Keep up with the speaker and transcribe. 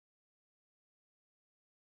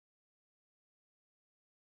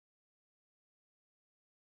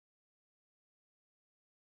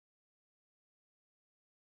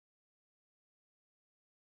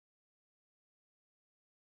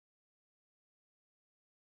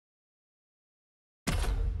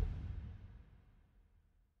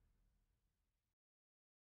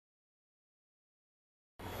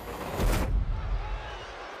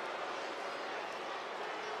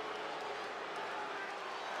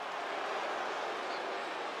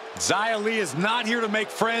Xia Li is not here to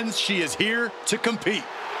make friends. She is here to compete.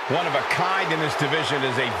 One of a kind in this division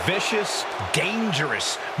is a vicious,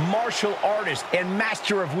 dangerous martial artist and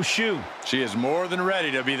master of wushu. She is more than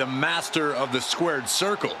ready to be the master of the squared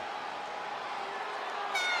circle.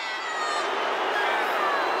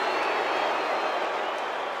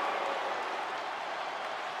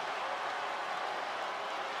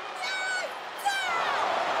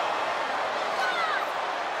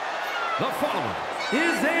 The following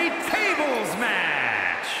is a tables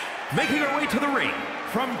match. Making her way to the ring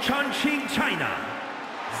from Chongqing, China,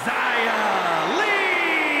 Xia Li.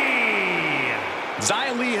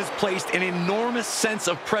 Xia Li has placed an enormous sense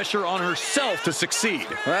of pressure on herself to succeed.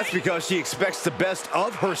 Well, that's because she expects the best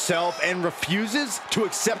of herself and refuses to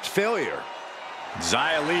accept failure.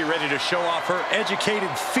 Xia Li ready to show off her educated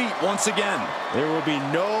feet once again. There will be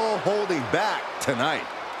no holding back tonight.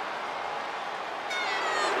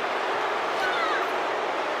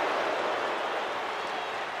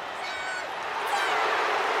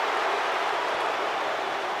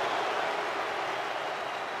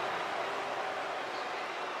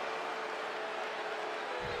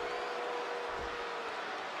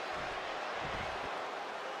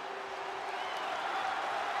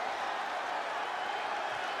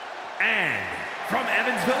 And from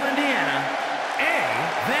Evansville, Indiana,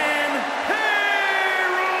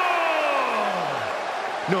 Harlow.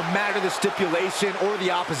 No matter the stipulation or the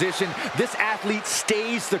opposition, this athlete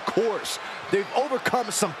stays the course. They've overcome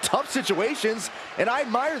some tough situations, and I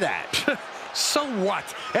admire that. So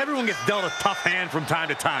what? Everyone gets dealt a tough hand from time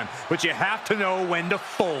to time, but you have to know when to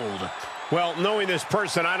fold. Well, knowing this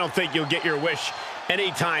person, I don't think you'll get your wish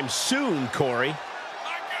anytime soon, Corey.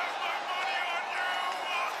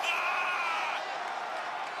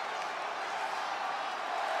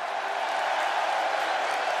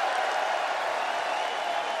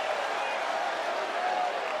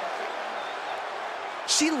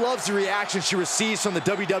 She loves the reaction she receives from the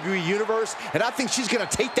WWE Universe, and I think she's going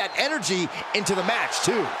to take that energy into the match,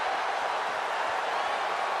 too.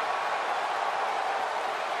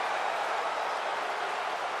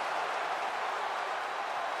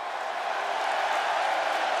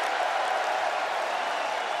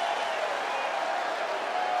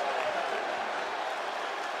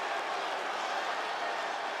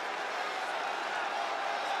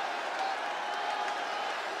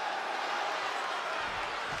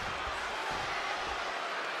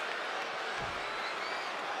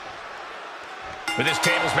 With this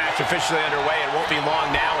tables match officially underway, it won't be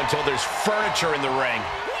long now until there's furniture in the ring.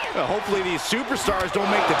 Well, hopefully these superstars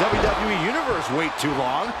don't make the WWE Universe wait too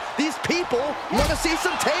long. These people want to see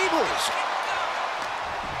some tables.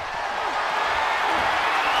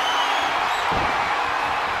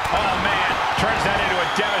 Oh, man. Turns that into a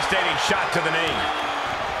devastating shot to the knee.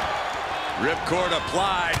 Ripcord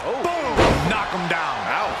applied. Oh. Boom! Knock him down.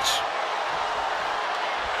 Ouch.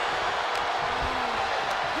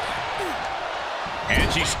 And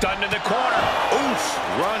she's stunned in the corner. Oof!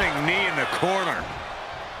 Running knee in the corner.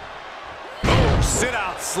 Oh,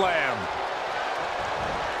 sit-out slam.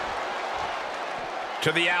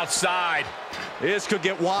 To the outside. This could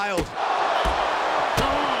get wild.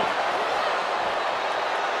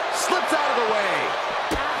 Slips out of the way.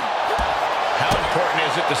 How important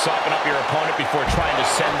is it to soften up your opponent before trying to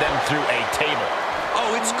send them through a table?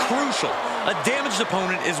 Oh, it's crucial. A damaged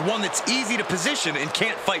opponent is one that's easy to position and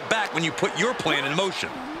can't fight back when you put your plan in motion.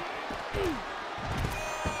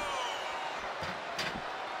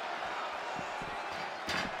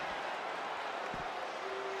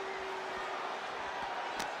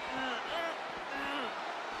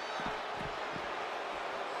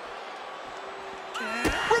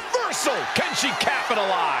 Reversal! Can she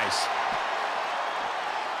capitalize?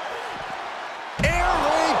 Air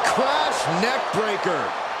raid crash neck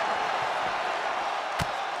breaker.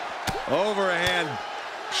 Overhand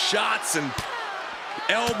shots and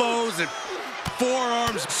elbows and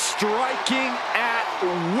forearms. Striking at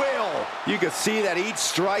will. You can see that each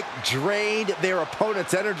strike drained their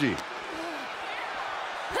opponent's energy.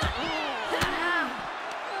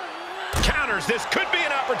 Counters. This could be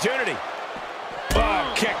an opportunity.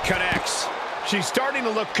 Oh, kick connects. She's starting to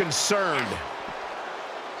look concerned.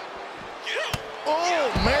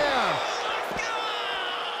 Oh, man.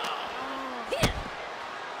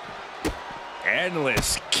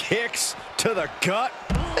 Endless kicks to the gut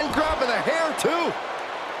and grabbing the hair, too.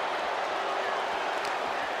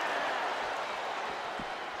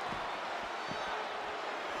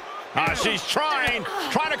 She's trying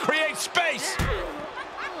to create space.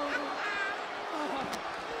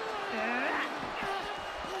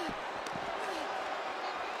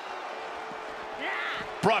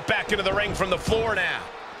 Brought back into the ring from the floor now.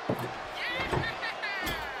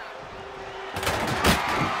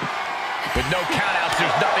 With no countouts,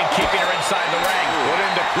 there's nothing keeping her inside the ring. Put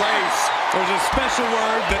into place. There's a special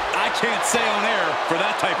word that I can't say on air for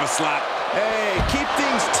that type of slap. Hey, keep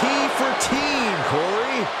things T for team,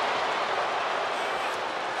 Corey.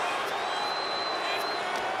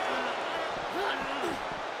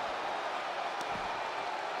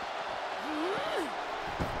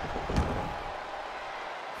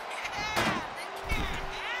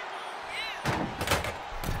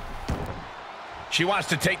 She wants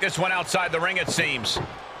to take this one outside the ring, it seems.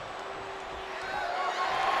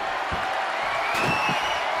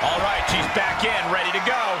 All right, she's back in, ready to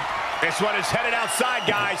go. This one is headed outside,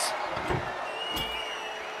 guys.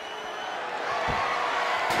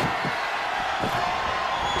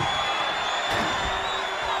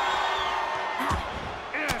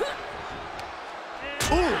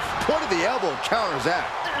 Oof, point of the elbow counters that.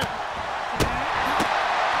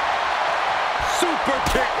 Super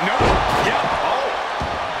kick. Nope. Yep. Oh.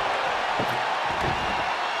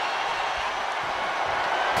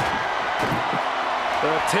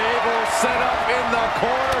 The table set up in the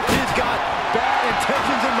corner. She's got bad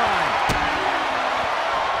intentions in mind.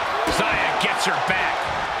 Zaya gets her back.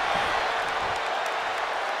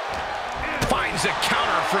 Finds a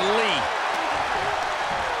counter for Lee.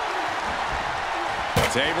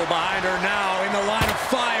 Table behind her now in the line of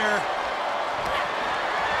fire.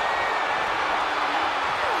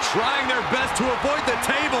 Trying their best to avoid the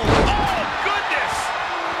table. Oh, goodness!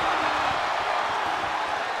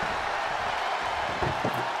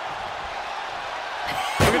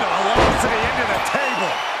 Look at the velocity into the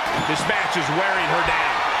table. This match is wearing her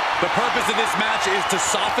down. The purpose of this match is to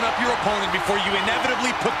soften up your opponent before you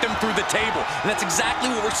inevitably put them through the table. And that's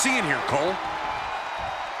exactly what we're seeing here, Cole.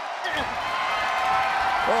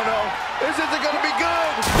 Oh, no. This isn't going to be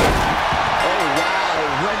good. Oh, wow.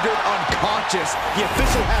 Rendered unconscious. The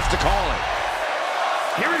official has to call it.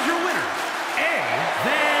 Here is your winner,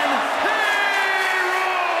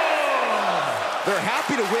 Harlow. They're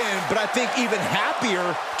happy to win, but I think even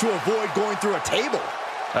happier to avoid going through a table.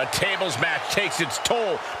 A tables match takes its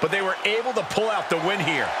toll, but they were able to pull out the win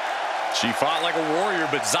here. She fought like a warrior,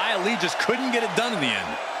 but Xia Li just couldn't get it done in the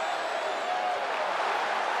end.